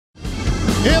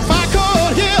If I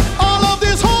could hear all of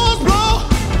these horns blow,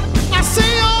 I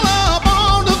see all up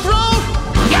on the throne.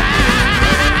 Yeah!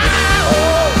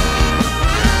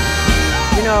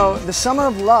 You know, the Summer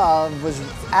of Love was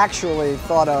actually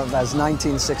thought of as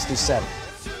 1967.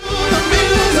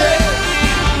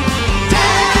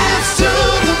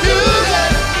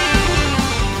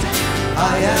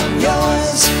 I am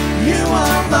yours, you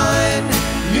are mine,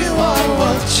 you are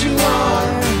what you are,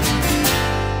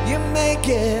 you make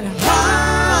it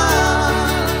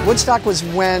hard. Woodstock was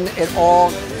when it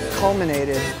all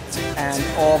culminated and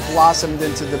all blossomed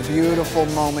into the beautiful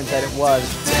moment that it was.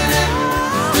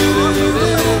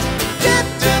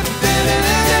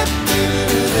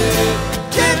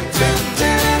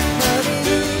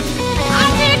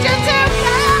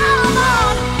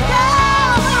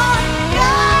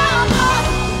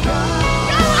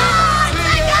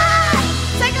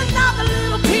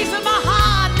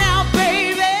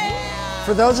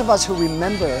 For those of us who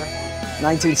remember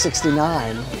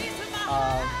 1969,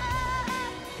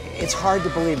 it's hard to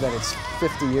believe that it's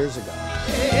 50 years ago.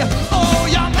 Oh,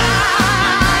 you're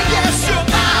mine, yes, you're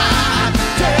mine,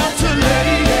 Delta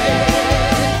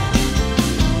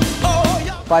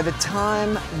Lady. By the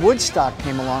time Woodstock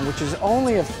came along, which is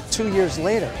only 2 years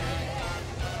later,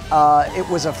 it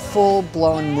was a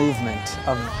full-blown movement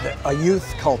of a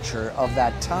youth culture of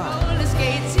that time.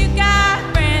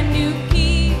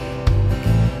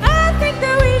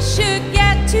 Should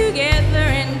get together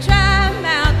and try them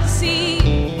out to see.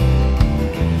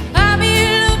 I'll be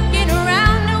looking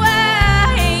around the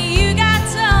way. Hey, you got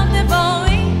something for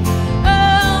me.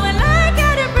 Oh, and I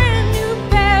got a brand new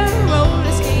pair of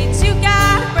roller skates. You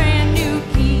got a brand new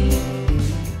key.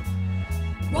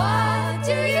 What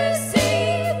do you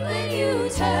see when you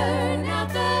turn out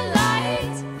the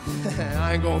lights?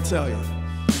 I ain't gonna tell you,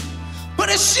 but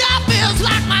it sure feels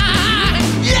like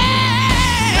mine. Yeah.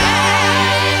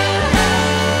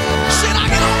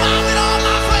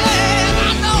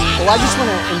 Well, I just want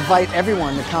to invite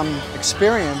everyone to come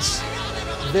experience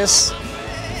this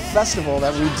festival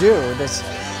that we do, this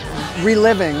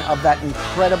reliving of that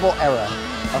incredible era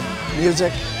of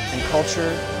music and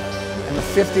culture and the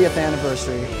 50th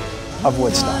anniversary of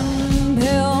Woodstock. One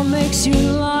pill makes you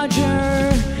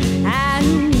larger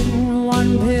and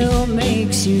one pill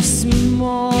makes you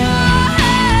small.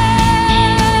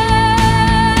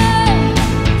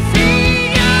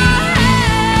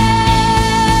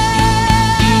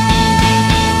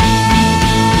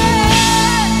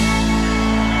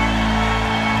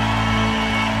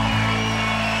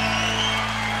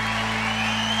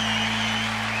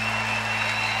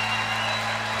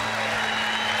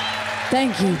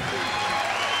 Thank you.